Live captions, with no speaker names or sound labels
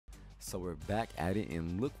So we're back at it,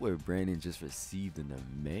 and look what Brandon just received in the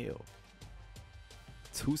mail.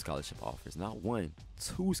 2 scholarship offers, not one,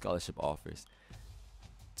 2 scholarship offers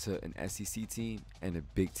to an SEC team and a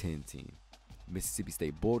Big Ten team. Mississippi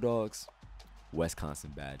State Bulldogs,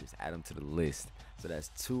 Wisconsin Badgers. Add them to the list. So that's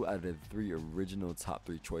 2 out of the 3 original top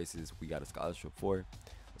 3 choices we got a scholarship for.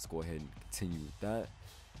 Let's go ahead and continue with that.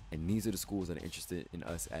 And these are the schools that are interested in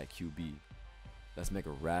us at QB. Let's make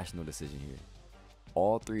a rational decision here.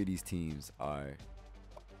 All 3 of these teams are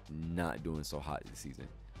not doing so hot this season.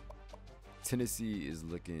 Tennessee is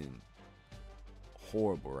looking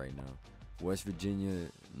horrible right now. West Virginia,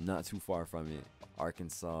 not too far from it.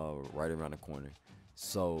 Arkansas, right around the corner.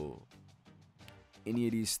 So any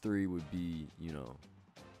of these 3 would be,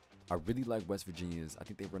 I really like West Virginia's. I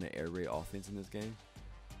think they run an air raid offense in this game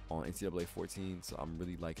on NCAA 14. So I'm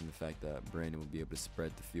really liking the fact that Brandon will be able to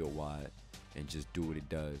spread the field wide and just do what it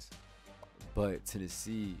does. But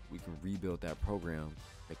Tennessee, we can rebuild that program,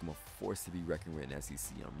 make them a force to be reckoned with in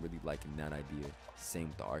SEC. I'm really liking that idea. Same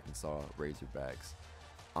with the Arkansas Razorbacks.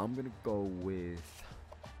 I'm gonna go with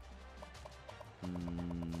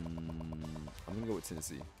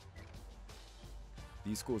Tennessee.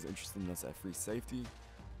 These schools interested in us at free safety.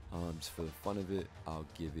 Just for the fun of it, I'll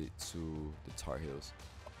give it to the Tar Heels.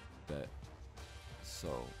 Bet.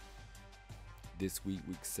 So this week,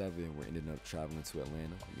 week 7, we're ending up traveling to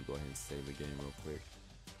Atlanta. Let me go ahead and save the game real quick,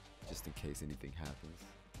 just in case anything happens.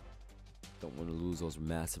 Don't want to lose those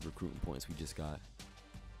massive recruiting points we just got.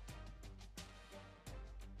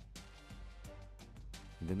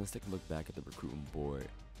 And then let's take a look back at the recruiting board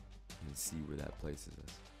and see where that places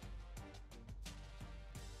us.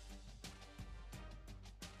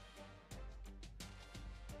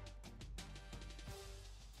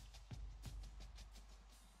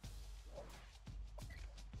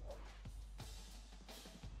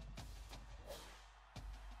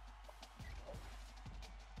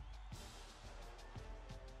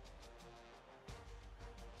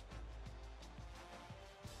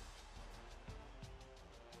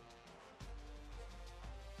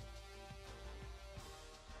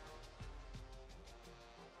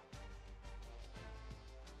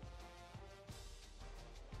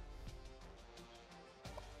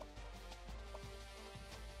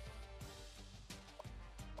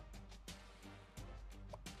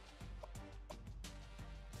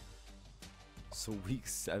 So week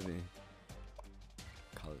 7,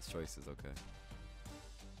 college choices, okay.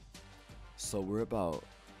 So we're about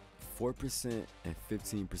 4% and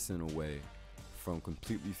 15% away from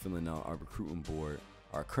completely filling out our recruiting board,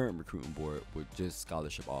 our current recruiting board, with just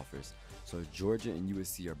scholarship offers. So Georgia and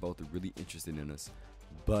USC are both really interested in us,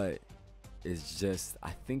 but it's just, I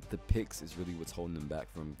think the picks is really what's holding them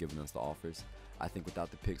back from giving us the offers. I think without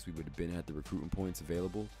the picks, we would have been at the recruiting points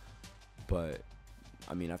available, but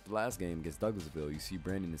I mean, after the last game against Douglasville, you see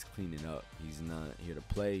Brandon is cleaning up. He's not here to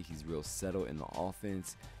play. He's real settled in the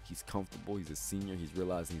offense. He's comfortable. He's a senior. He's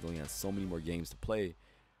realizing he's only has so many more games to play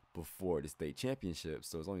before the state championship.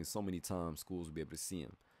 So there's only so many times schools will be able to see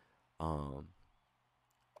him.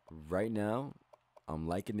 Right now, I'm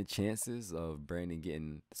liking the chances of Brandon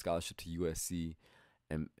getting the scholarship to USC,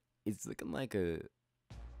 and it's looking like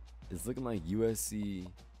USC,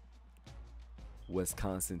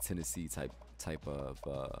 Wisconsin, Tennessee type of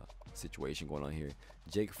situation going on here.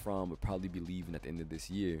 Jake Fromm would probably be leaving at the end of this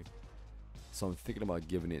year, so I'm thinking about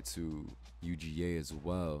giving it to UGA as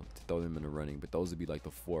well to throw them in the running, but those would be like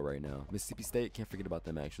the 4 right now. Mississippi State, can't forget about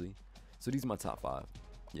them actually. So these are my top 5.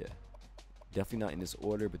 Yeah, definitely not in this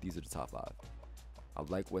order, but these are the top 5. I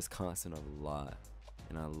like Wisconsin a lot,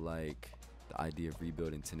 and I like the idea of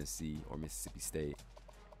rebuilding Tennessee or Mississippi State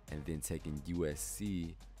and then taking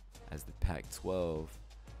USC as the Pac-12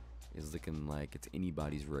 is looking like it's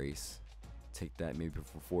anybody's race. Take that maybe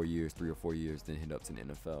for 4 years, 3 or 4 years, then head up to the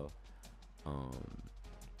NFL.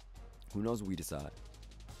 Who knows what we decide.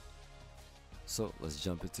 So let's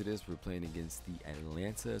jump into this. We're playing against the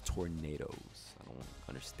Atlanta Tornadoes. I don't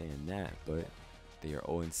understand that, but they are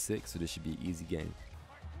 0-6, so this should be an easy game.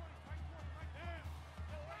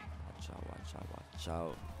 Watch out, watch out, watch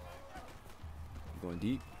out. You going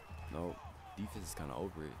deep? No. Defense is kind of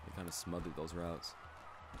over it. They kind of smothered those routes.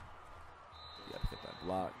 You gotta get that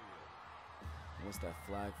block. What's that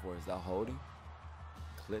flag for? Is that holding?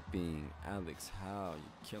 Clipping. Alex Howe,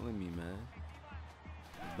 you're killing me, man.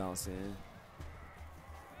 Bounce in.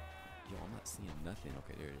 Yo, I'm not seeing nothing.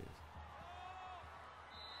 Okay, there it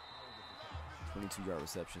is. 22-yard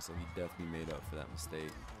reception, so he definitely made up for that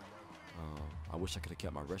mistake. I wish I could have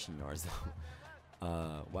kept my rushing yards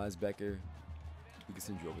though. Weisbecker, we can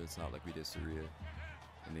send you over the top like we did Surya.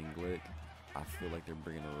 And then Glick, I feel like they're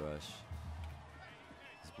bringing a rush.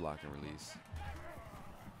 This block and release.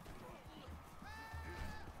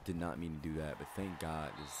 Did not mean to do that, but thank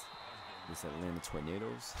God this Atlanta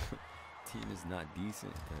Tornadoes team is not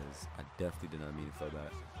decent, because I definitely did not mean to throw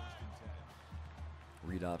that.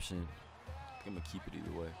 Read option. I think I'm gonna keep it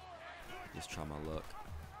either way. Just try my luck.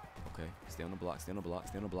 Okay, stay on the block, stay on the block,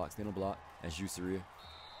 stay on the block, stay on the block. That's you, Saria.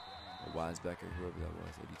 Or Wisebacker, whoever that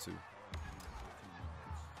was, 82.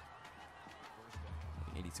 I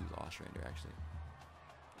think 82 was Ostrander, actually.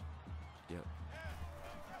 Yep.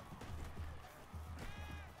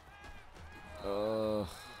 Got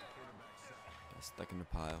stuck in the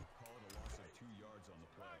pile.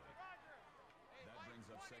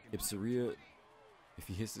 If Saria, if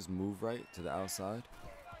he hits this move right to the outside,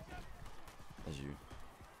 that's you.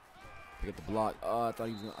 Pick up the block. Oh, I thought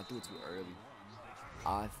he was gonna, I threw it too early.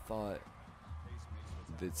 I thought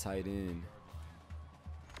the tight end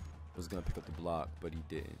was gonna pick up the block, but he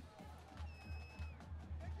didn't.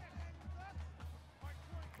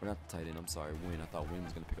 Or not the tight end, I'm sorry, Win. I thought Win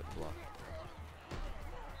was gonna pick up the block.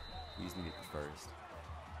 We just needed the first.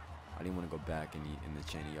 I didn't want to go back in the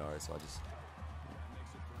chain of yards, so I just.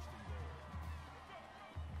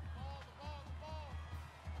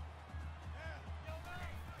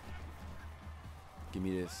 Give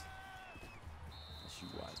me this. Shoot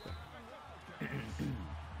wise,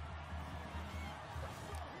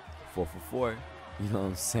 4 for 4. You know what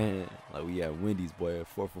I'm saying? Like we at Wendy's, boy.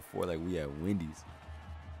 4 for 4, like we at Wendy's.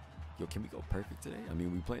 Yo, can we go perfect today? I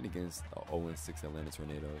mean, we playing against the 0-6 Atlanta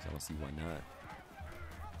Tornadoes. I don't see why not.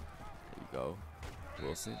 There you go.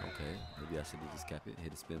 Wilson, okay. Maybe I should have just kept it.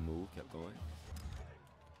 Hit a spin move, kept going.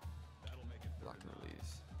 Block and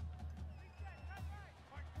release.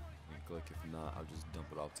 And click. If not, I'll just dump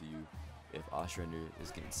it off to you. If Ostrander is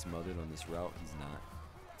getting smothered on this route, he's not.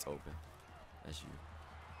 It's open. That's you.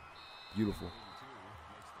 Beautiful.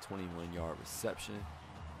 21-yard reception.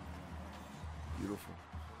 Beautiful.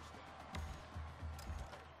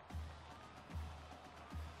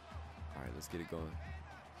 All right, let's get it going.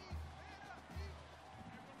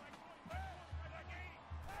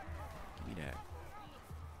 Give me that.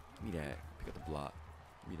 Give me that. Pick up the block.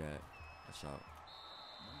 Give me that. Watch out.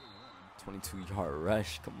 22-yard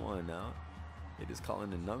rush. Come on now. They just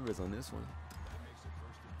calling the numbers on this one.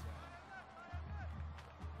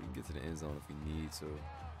 We can get to the end zone if we need to.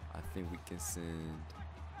 I think we can send.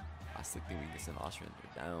 I still think we can send Ostrander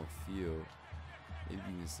downfield. Maybe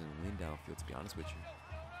we can send Win downfield, to be honest with you.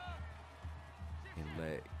 And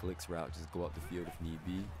let Glick's route just go up the field if need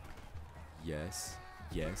be. Yes.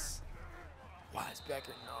 Yes.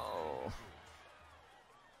 Wisebacker, no.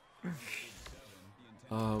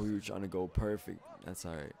 Oh, we were trying to go perfect. That's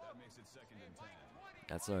all right.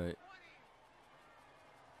 That's all right.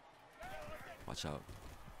 Watch out.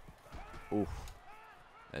 Oof.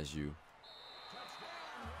 That's you.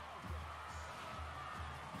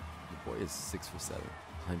 The boy is 6 for 7.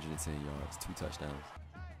 110 yards. 2 touchdowns.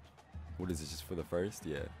 What is it, just for the first?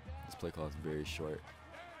 Yeah. This play call is very short.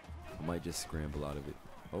 I might just scramble out of it.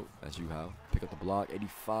 Oh, that's you, Hal. Pick up the block.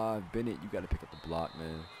 85. Bennett, you got to pick up the block,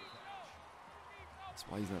 man. That's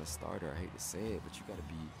why he's not a starter. I hate to say it, but you gotta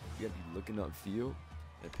be looking upfield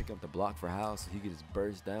and pick up the block for Hal so he can just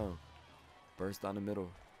burst down the middle.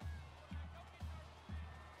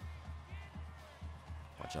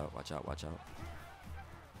 Watch out, watch out, watch out.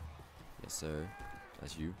 Yes, sir.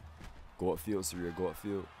 That's you. Go upfield, Saria. Go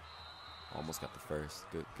upfield. Almost got the first.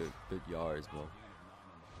 Good yards, bro.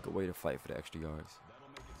 Good way to fight for the extra yards.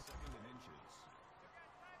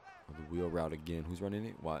 Oh, the wheel route again. Who's running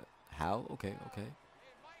it? What? Hal? Okay, okay.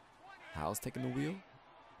 Hal's taking the wheel?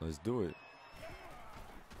 Let's do it.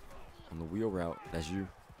 On the wheel route, that's you.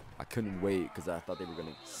 I couldn't wait because I thought they were going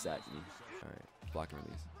to sack me. All right, block and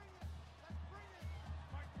release.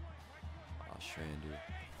 Ostrander.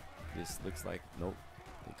 This looks like, nope,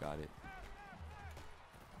 they got it.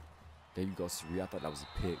 There you go, Saria. I thought that was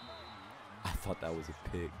a pick. I thought that was a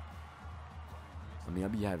pick. I mean,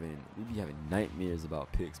 we be having nightmares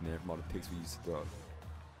about picks, man, from all the picks we used to throw.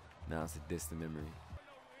 Now it's a distant memory.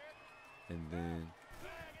 And then,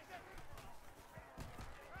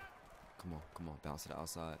 come on, bounce to the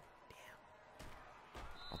outside. Damn.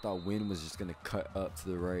 I thought Win was just gonna cut up to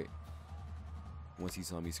the right once he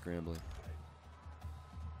saw me scrambling.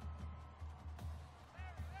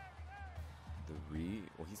 The read,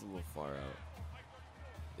 well, he's a little far out.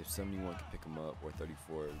 If 71 could pick him up, or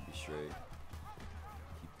 34, it would be straight.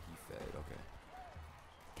 He fed, okay.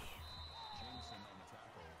 Damn.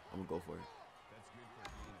 I'm gonna go for it.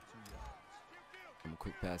 I'm gonna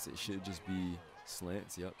quick pass it. Should just be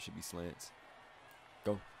slants. Yep, should be slants.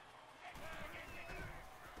 Go.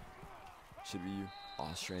 Should be you.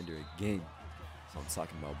 Ostrander again. That's what I'm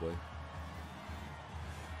talking about, boy.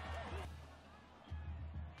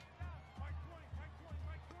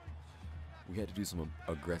 We had to do some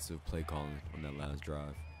aggressive play calling on that last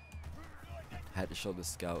drive. Had to show the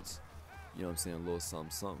scouts, you know what I'm saying, a little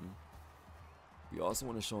something, something. We also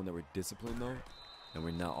want to show them that we're disciplined, though, and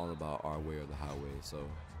we're not all about our way or the highway. So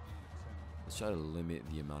let's try to limit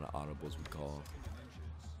the amount of audibles we call.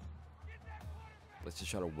 Let's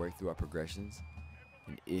just try to work through our progressions,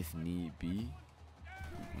 and if need be,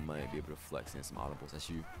 we might be able to flex in some audibles. That's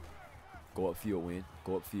you. Go upfield, win.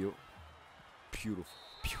 Go upfield. Beautiful,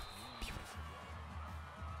 beautiful, beautiful.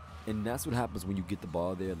 And that's what happens when you get the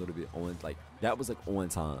ball there a little bit on. Like, that was like on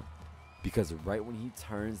time, because right when he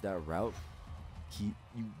turns that route, you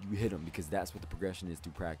hit him, because that's what the progression is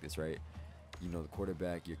through practice, right? You know, the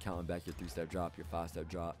quarterback, you're counting back your 3-step drop, your 5-step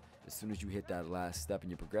drop. As soon as you hit that last step in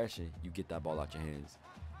your progression, you get that ball out your hands,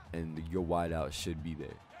 and your wide out should be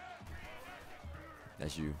there.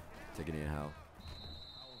 That's you. Take it in, Hal.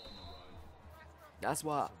 That's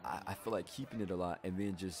why I feel like keeping it a lot and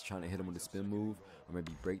then just trying to hit him with a spin move or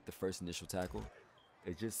maybe break the first initial tackle.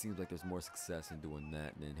 It just seems like there's more success in doing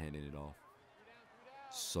that than handing it off.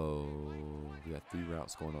 So we got 3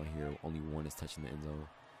 routes going on here. Only one is touching the end zone.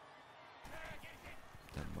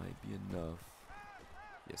 That might be enough.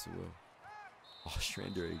 Yes, it will.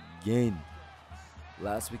 Ostrander again.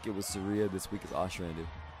 Last week it was Saria. This week is Ostrander.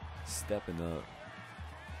 Stepping up.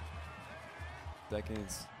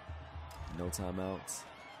 Seconds. No timeouts.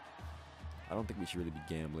 I don't think we should really be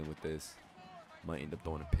gambling with this. Might end up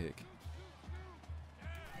throwing a pick.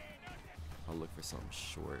 I'll look for something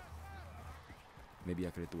short. Maybe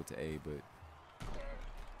I could have threw it to A, but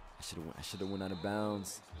I should have went out of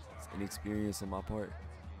bounds. It's inexperience on my part.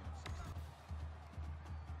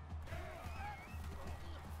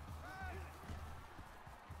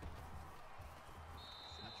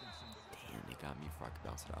 Damn, they got me before I could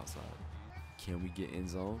bounce to the outside. Can we get end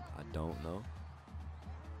zone? I don't know.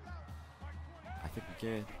 I think we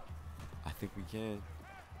can. I think we can.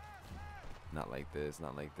 Not like this,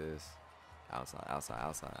 not like this. Outside, outside,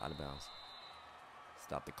 outside, out of bounds.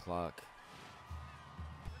 Stop the clock.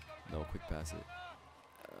 No, quick pass it.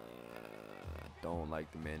 I don't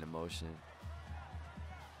like the man in motion.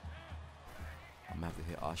 I'm gonna have to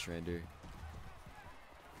hit Ostrander.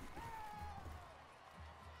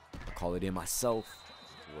 I'll call it in myself.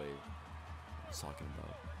 Wait, what I'm talking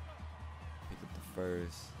about. Pick up the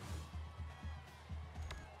first.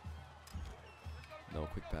 No,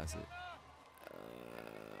 quick pass it.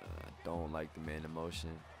 I don't like the man in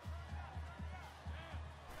motion.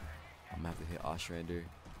 I'm gonna have to hit Ostrander.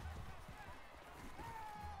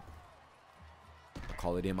 I'll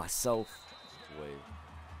call it in myself. Wait,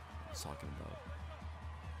 what I'm talking about.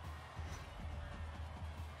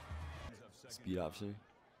 Speed option.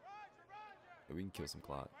 Yeah, we can kill some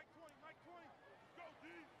clock.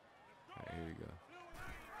 Alright, here we go.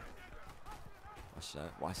 Watch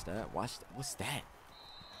that, watch that, watch that. What's that?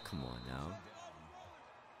 Come on now.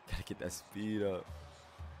 Gotta get that speed up.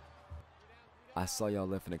 I saw y'all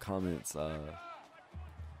left in the comments,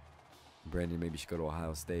 Brandon maybe should go to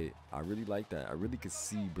Ohio State. I really like that. I really could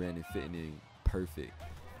see Brandon fitting in perfect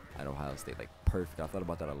at Ohio State. Like, perfect. I thought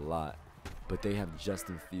about that a lot. But they have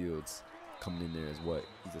Justin Fields coming in there as what?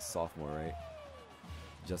 He's a sophomore, right?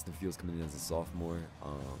 Justin Fields coming in as a sophomore.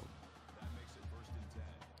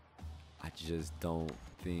 I just don't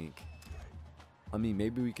think. I mean,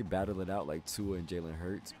 maybe we could battle it out like Tua and Jalen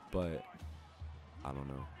Hurts, but I don't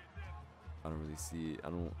know. I don't really see it.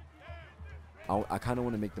 I kind of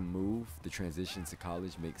want to make the move, the transition to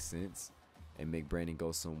college make sense, and make Brandon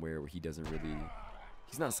go somewhere where he doesn't really.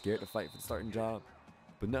 He's not scared to fight for the starting job,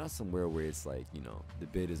 but not somewhere where it's like, you know, the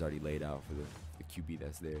bid is already laid out for the QB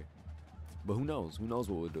that's there. But who knows? Who knows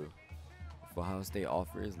what we'll do? If Ohio State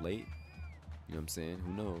offer is late, you know what I'm saying?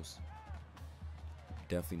 Who knows?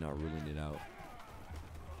 Definitely not ruling it out.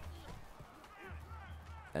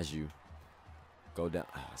 That's you. Go down.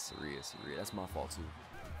 Ah, Saria. That's my fault too.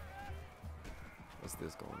 What's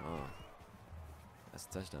this going on? That's a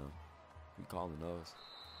touchdown. We calling those.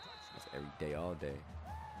 That's every day, all day.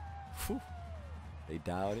 Whew. They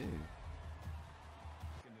dialed in.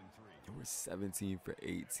 And we're 17 for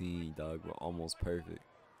 18, dog. We're almost perfect.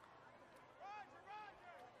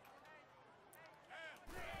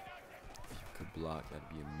 If you could block, that'd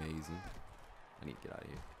be amazing. I need to get out of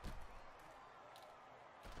here.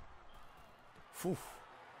 Whew.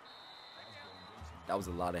 That was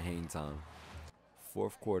a lot of hang time.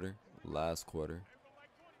 Fourth quarter, last quarter.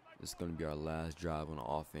 This is going to be our last drive on the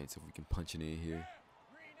offense if we can punch it in here.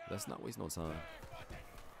 Let's not waste no time.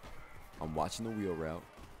 I'm watching the wheel route.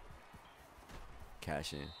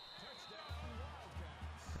 Cash in.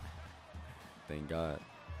 Thank God.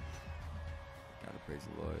 Gotta praise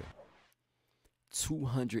the Lord.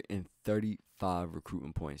 235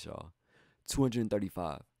 recruiting points, y'all.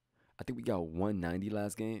 235. I think we got 190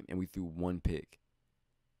 last game, and we threw one pick.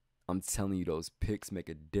 I'm telling you, those picks make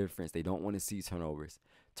a difference. They don't want to see turnovers.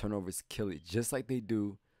 Turnovers kill it, just like they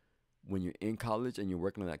do when you're in college and you're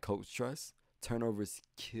working on that coach trust. Turnovers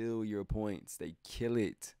kill your points. They kill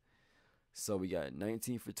it. So we got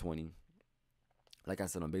 19 for 20. Like I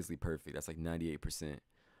said, I'm basically perfect. That's like 98%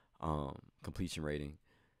 completion rating.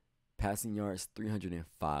 Passing yards,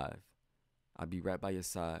 305. I'll be right by your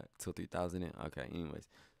side till 3,000 in. Okay, anyways.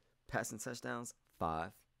 Passing touchdowns,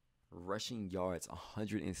 5. Rushing yards,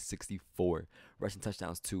 164. Rushing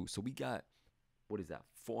touchdowns, 2. So we got,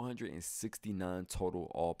 469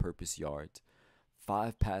 total all-purpose yards.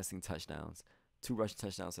 5 passing touchdowns. 2 rushing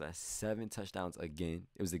touchdowns, so that's 7 touchdowns again.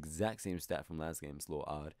 It was the exact same stat from last game. It's a little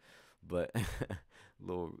odd, but a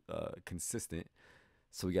little consistent.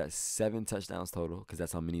 So we got 7 touchdowns total, because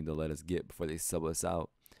that's how many they'll let us get before they sub us out.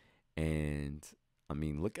 And, I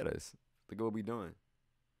mean, look at us. Look at what we're doing.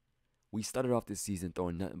 We started off this season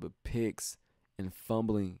throwing nothing but picks and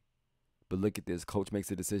fumbling. But look at this. Coach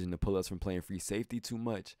makes a decision to pull us from playing free safety too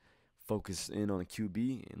much. Focus in on a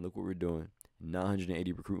QB, and look what we're doing.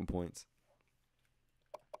 980 recruiting points.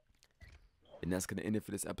 And that's going to end it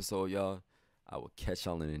for this episode, y'all. I will catch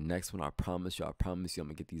y'all in the next one. I promise you, I'm going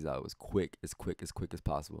to get these out as quick as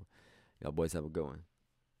possible. Y'all boys have a good one.